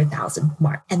 400,000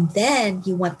 mark. And then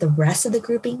you want the rest of the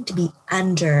grouping to be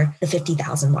under the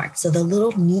 50,000 mark. So the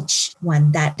little niche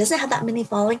one that doesn't have that many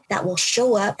following that will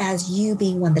show up as you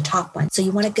being one of the top ones. So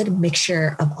you want a good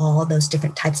mixture of all those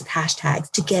different types of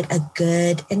hashtags to get a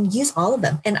good and use all of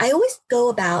them. And I always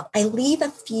I leave a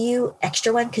few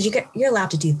extra ones because you're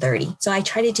allowed to do 30. So I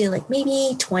try to do like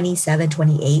maybe 27,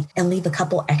 28 and leave a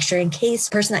couple extra in case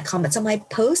the person that comments on my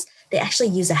post, they actually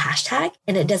use a hashtag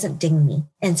and it doesn't ding me.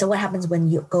 And so what happens when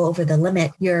you go over the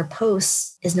limit, your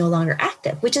post is no longer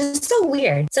active, which is so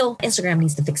weird. So Instagram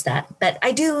needs to fix that. But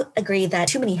I do agree that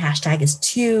too many hashtags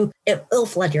is it'll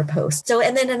flood your post. So,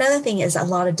 and then another thing is a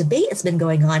lot of debate has been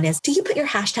going on is, do you put your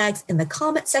hashtags in the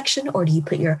comment section or do you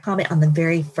put your comment on the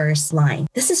very first line?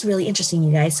 This is really interesting,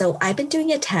 you guys. So I've been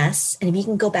doing a test, and if you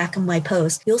can go back on my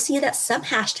post, you'll see that some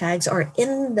hashtags are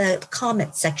in the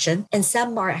comment section and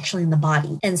some are actually in the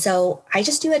body. And so I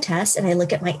just do a test and I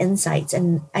look at my insights,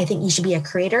 and I think you should be a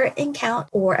creator account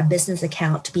or a business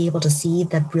account to be able to see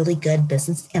the really good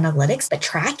business analytics, but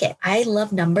track it. I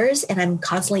love numbers, and I'm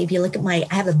constantly, if you look at I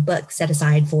have a book set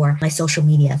aside for my social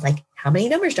media, like how many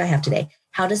numbers do I have today?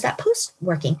 How does that post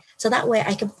working? So that way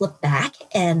I can flip back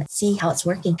and see how it's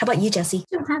working. How about you, Jessie?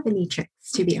 I don't have any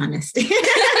tricks, to be honest.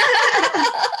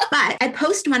 But I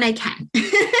post when I can.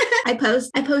 I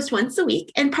post once a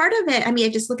week. And part of it, I mean, I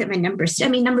just look at my numbers. I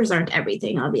mean, numbers aren't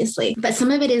everything, obviously, but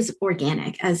some of it is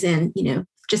organic, as in,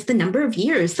 just the number of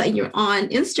years that you're on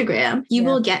Instagram, you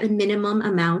will get a minimum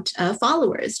amount of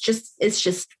followers. It's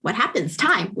just what happens.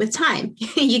 With time,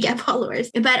 you get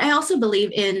followers. But I also believe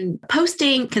in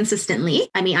posting consistently.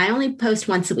 I mean, I only post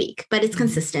once a week, but it's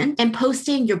consistent, and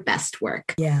posting your best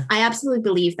work. Yeah. I absolutely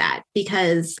believe that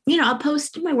because, I'll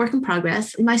post my work in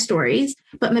progress in my stories,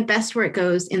 but my best work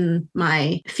goes in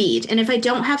my feed. And if I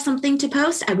don't have something to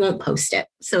post, I won't post it.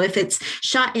 So if it's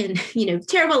shot in,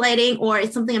 terrible lighting, or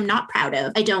it's something I'm not proud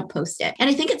of, I don't post it. And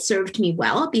I think it served me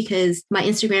well because my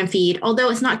Instagram feed,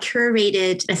 although it's not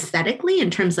curated aesthetically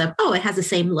in terms of, it has the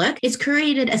same look, it's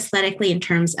curated aesthetically in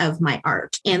terms of my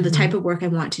art and the type of work I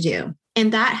want to do.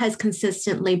 And that has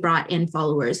consistently brought in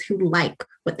followers who like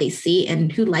what they see and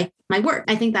who like my work.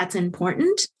 I think that's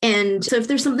important. And so if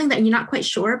there's something that you're not quite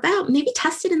sure about, maybe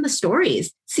test it in the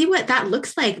stories, see what that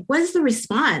looks like. What is the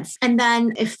response? And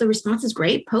then if the response is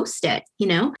great, post it,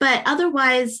 But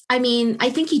otherwise, I mean, I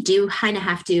think you do kind of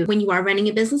have to, when you are running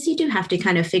a business, you do have to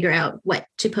kind of figure out what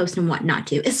to post and what not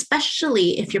to,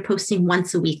 especially if you're posting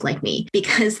once a week like me,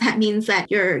 because that means that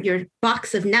your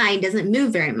box of 9 doesn't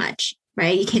move very much.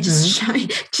 Right? You can't just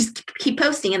keep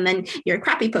posting and then your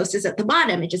crappy post is at the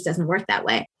bottom. It just doesn't work that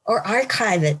way. Or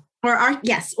archive it. Or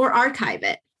archive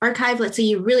it. Archive, let's say,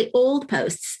 your really old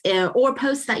posts or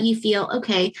posts that you feel,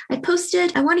 okay, I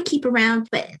posted, I want to keep around,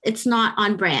 but it's not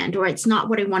on brand or it's not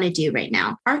what I want to do right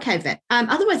now. Archive it.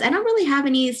 Otherwise, I don't really have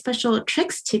any special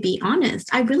tricks, to be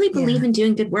honest. I really believe in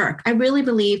doing good work. I really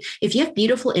believe if you have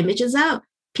beautiful images out,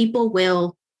 people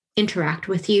will interact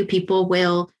with you. People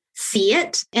will see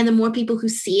it. And the more people who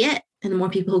see it and the more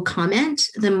people who comment,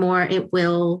 the more it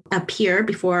will appear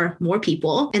before more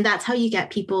people. And that's how you get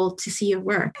people to see your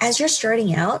work. As you're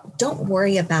starting out, don't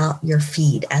worry about your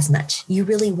feed as much. You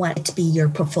really want it to be your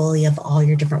portfolio of all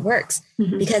your different works.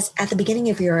 Because at the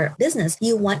beginning of your business,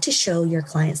 you want to show your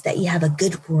clients that you have a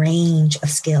good range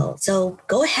of skills. So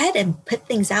go ahead and put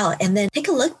things out and then take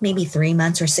a look maybe 3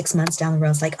 months or 6 months down the road.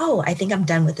 It's like, I think I'm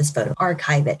done with this photo.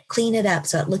 Archive it, clean it up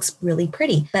so it looks really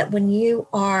pretty. But when you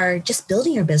are just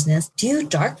building your business, do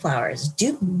dark flowers,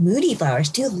 do moody flowers,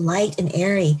 do light and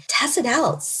airy, test it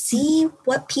out, see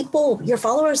what your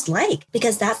followers like,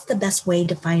 because that's the best way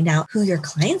to find out who your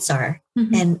clients are.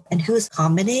 And who's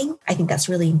commenting. I think that's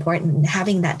really important,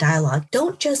 having that dialogue.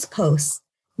 Don't just post.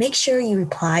 Make sure you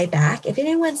reply back. If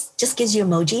anyone just gives you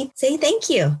emoji, say thank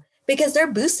you, because they're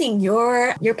boosting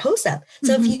your post up.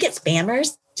 So if you get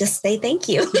spammers, just say thank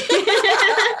you.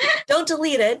 Don't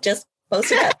delete it. Just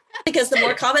post it up. Because the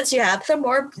more comments you have, the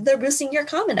more they're boosting your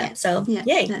comment up. So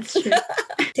yay. That's true.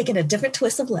 Taking a different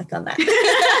twist of luck on that.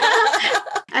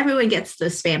 Everyone gets the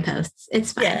spam posts.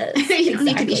 It's fine. Yes, you don't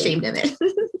need to be ashamed of it.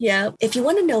 Yeah. If you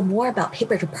want to know more about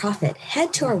Paper to Profit,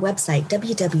 head to our website,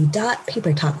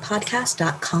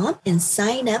 www.papertalkpodcast.com, and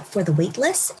sign up for the wait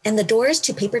list. And the doors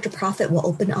to Paper to Profit will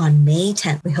open on May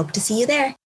 10th. We hope to see you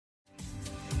there.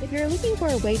 If you're looking for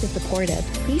a way to support us,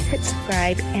 please hit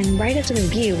subscribe and write us a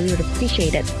review. We would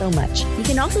appreciate it so much. You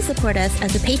can also support us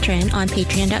as a patron on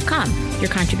patreon.com. Your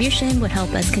contribution would help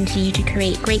us continue to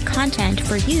create great content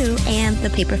for you and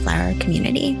the Paper Flower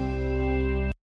community.